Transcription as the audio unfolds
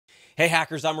Hey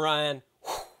hackers, I'm Ryan.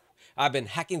 I've been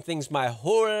hacking things my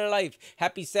whole life.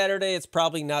 Happy Saturday. It's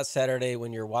probably not Saturday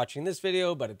when you're watching this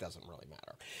video, but it doesn't really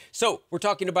matter. So we're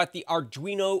talking about the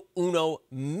Arduino UNO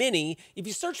Mini. If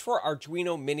you search for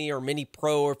Arduino Mini or Mini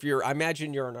Pro, or I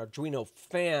imagine you're an Arduino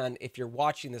fan, if you're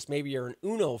watching this, maybe you're an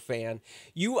UNO fan,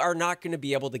 you are not going to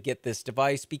be able to get this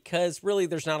device because really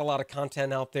there's not a lot of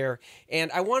content out there.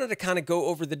 And I wanted to kind of go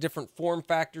over the different form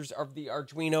factors of the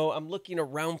Arduino. I'm looking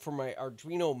around for my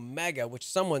Arduino Mega, which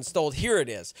someone stole. Here it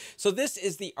is. So this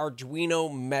is the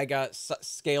Arduino Mega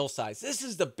scale size. This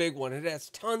is the big one. It has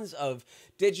tons of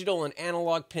digital and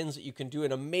analog pins that you can do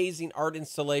an amazing art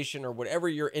installation or whatever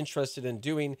you're interested in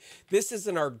doing. This is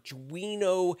an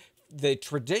Arduino, the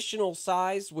traditional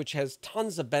size, which has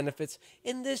tons of benefits.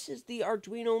 And this is the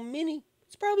Arduino Mini.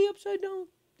 It's probably upside down.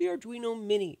 The Arduino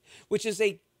Mini, which is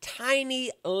a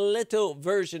tiny little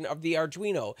version of the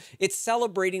Arduino. It's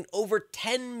celebrating over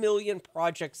 10 million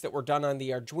projects that were done on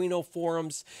the Arduino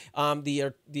forums,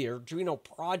 the Arduino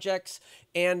projects,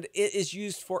 and it is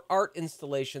used for art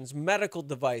installations, medical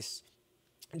device,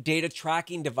 data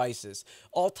tracking devices,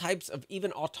 all types of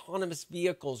even autonomous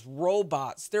vehicles,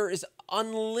 robots. There is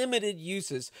unlimited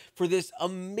uses for this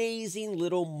amazing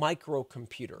little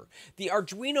microcomputer. The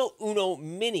Arduino UNO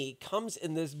Mini comes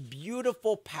in this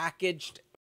beautiful packaged.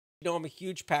 You know, I'm a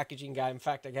huge packaging guy. In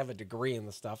fact, I have a degree in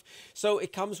the stuff. So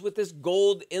it comes with this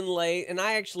gold inlay, and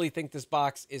I actually think this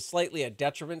box is slightly a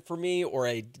detriment for me, or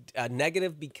a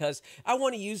negative, because I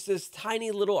want to use this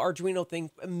tiny little Arduino thing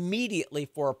immediately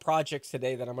for a project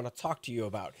today that I'm going to talk to you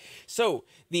about. So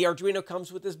the Arduino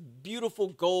comes with this beautiful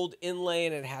gold inlay,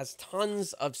 and it has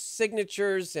tons of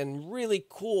signatures and really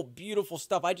cool, beautiful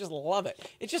stuff. I just love it.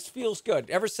 It just feels good.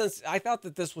 Ever since I thought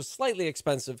that this was slightly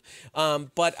expensive,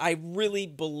 but I really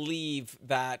believe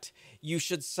that you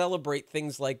should celebrate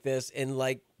things like this. And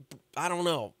like, I don't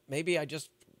know, maybe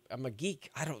I'm a geek.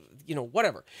 I don't,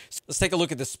 whatever. So let's take a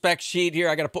look at the spec sheet here.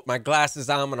 I got to put my glasses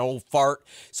on. I'm an old fart.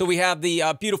 So we have the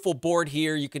beautiful board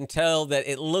here. You can tell that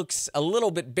it looks a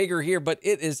little bit bigger here, but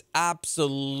it is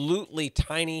absolutely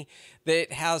tiny.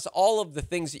 That has all of the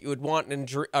things that you would want in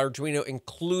Arduino,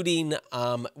 including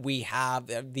we have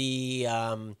the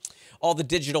all the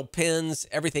digital pins,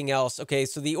 everything else. Okay,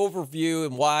 so the overview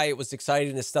and why it was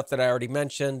exciting is stuff that I already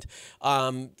mentioned.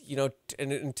 An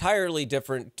entirely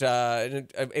different,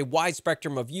 a wide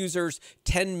spectrum of users,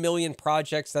 10 million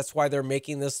projects. That's why they're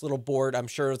making this little board. I'm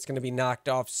sure it's going to be knocked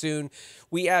off soon.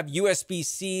 We have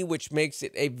USB-C, which makes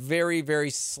it a very,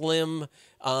 very slim.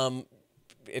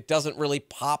 It doesn't really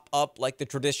pop up like the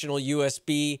traditional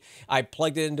USB. I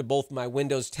plugged it into both my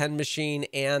Windows 10 machine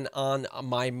and on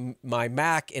my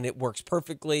Mac, and it works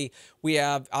perfectly. We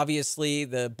have, obviously,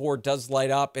 the board does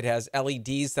light up. It has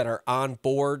LEDs that are on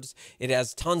boards. It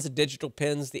has tons of digital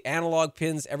pins, the analog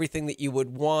pins, everything that you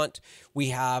would want. We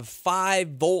have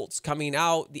 5 volts coming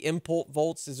out. The input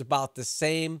volts is about the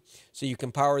same. So you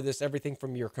can power this, everything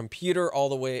from your computer all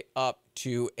the way up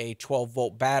to a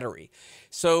 12-volt battery.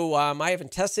 So I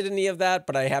haven't tested any of that,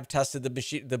 but I have tested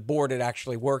the board. It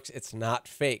actually works. It's not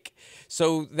fake.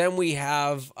 So then we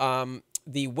have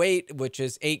the weight, which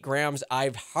is 8 grams. I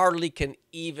hardly can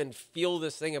even feel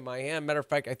this thing in my hand. Matter of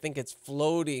fact, I think it's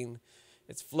floating.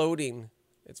 It's floating.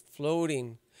 It's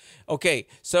floating. Okay,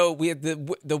 so we have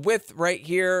the width right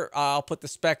here. I'll put the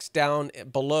specs down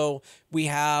below. We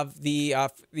have the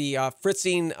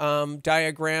fritzing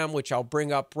diagram, which I'll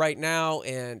bring up right now,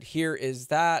 and here is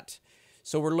that.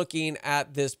 So we're looking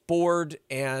at this board,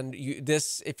 and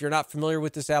if you're not familiar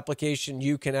with this application,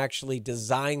 you can actually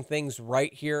design things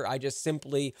right here. I just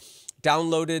simply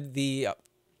downloaded the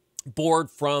board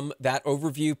from that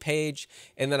overview page,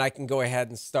 and then I can go ahead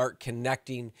and start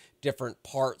connecting different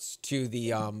parts to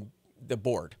the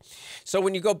board. So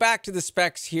when you go back to the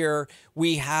specs here,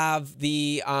 we have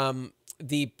the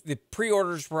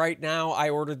pre-orders right now. I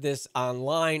ordered this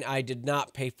online. I did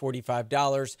not pay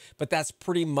 $45, but that's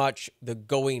pretty much the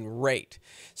going rate.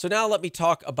 So now let me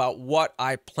talk about what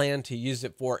I plan to use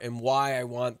it for and why I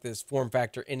want this form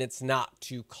factor, and it's not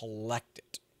to collect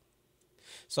it.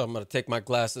 So I'm going to take my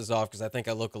glasses off because I think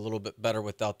I look a little bit better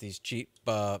without these cheap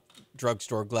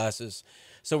drugstore glasses.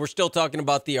 So we're still talking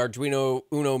about the Arduino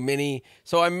UNO Mini.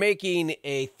 So I'm making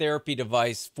a therapy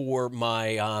device for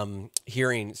my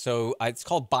hearing. So it's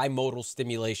called bimodal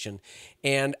stimulation.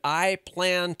 And I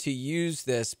plan to use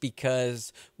this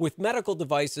because with medical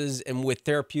devices and with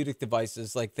therapeutic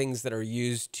devices, like things that are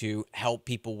used to help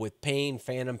people with pain,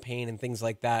 phantom pain, and things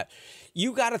like that,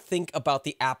 you got to think about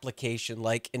the application,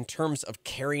 like in terms of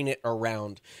carrying it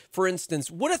around. For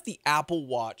instance, what if the Apple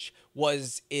Watch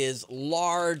was as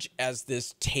large as this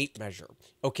this tape measure,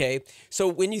 okay? So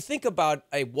when you think about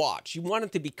a watch, you want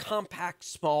it to be compact,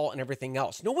 small, and everything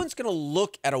else. No one's gonna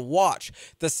look at a watch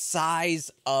the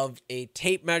size of a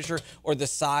tape measure or the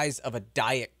size of a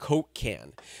Diet Coke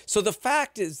can. So the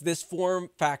fact is this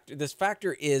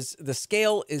factor is, the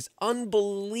scale is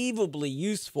unbelievably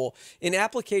useful in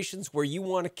applications where you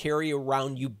want to carry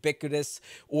around ubiquitous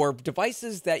or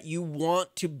devices that you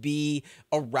want to be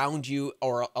around you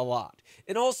or a lot.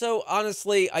 And also,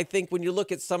 honestly, I think when you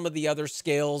look at some of the other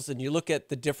scales and you look at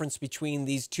the difference between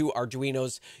these two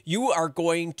Arduinos, you are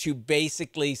going to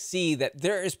basically see that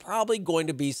there is probably going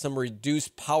to be some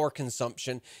reduced power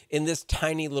consumption in this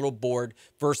tiny little board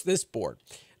versus this board.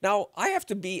 Now, I have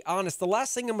to be honest, the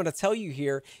last thing I'm going to tell you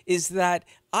here is that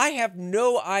I have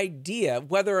no idea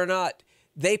whether or not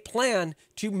they plan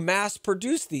to mass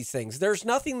produce these things. There's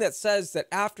nothing that says that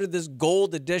after this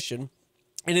gold edition,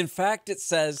 and in fact, it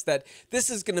says that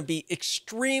this is going to be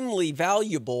extremely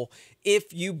valuable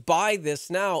if you buy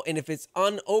this now and if it's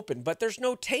unopened, but there's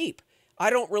no tape. I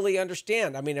don't really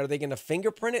understand. I mean, are they going to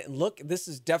fingerprint it? And look, this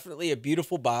is definitely a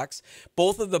beautiful box.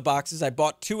 Both of the boxes, I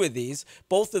bought 2 of these.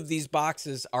 Both of these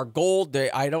boxes are gold.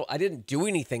 I didn't do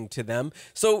anything to them.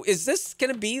 So is this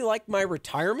going to be like my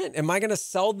retirement? Am I going to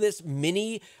sell this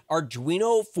mini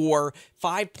Arduino for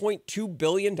 $5.2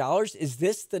 billion? Is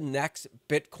this the next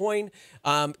Bitcoin?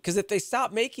 Because if they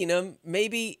stop making them,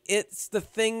 maybe it's the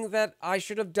thing that I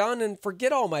should have done and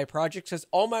forget all my projects, because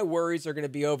all my worries are going to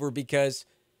be over, because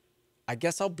I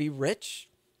guess I'll be rich.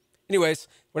 Anyways,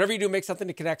 whatever you do, make something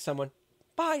to connect someone.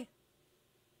 Bye.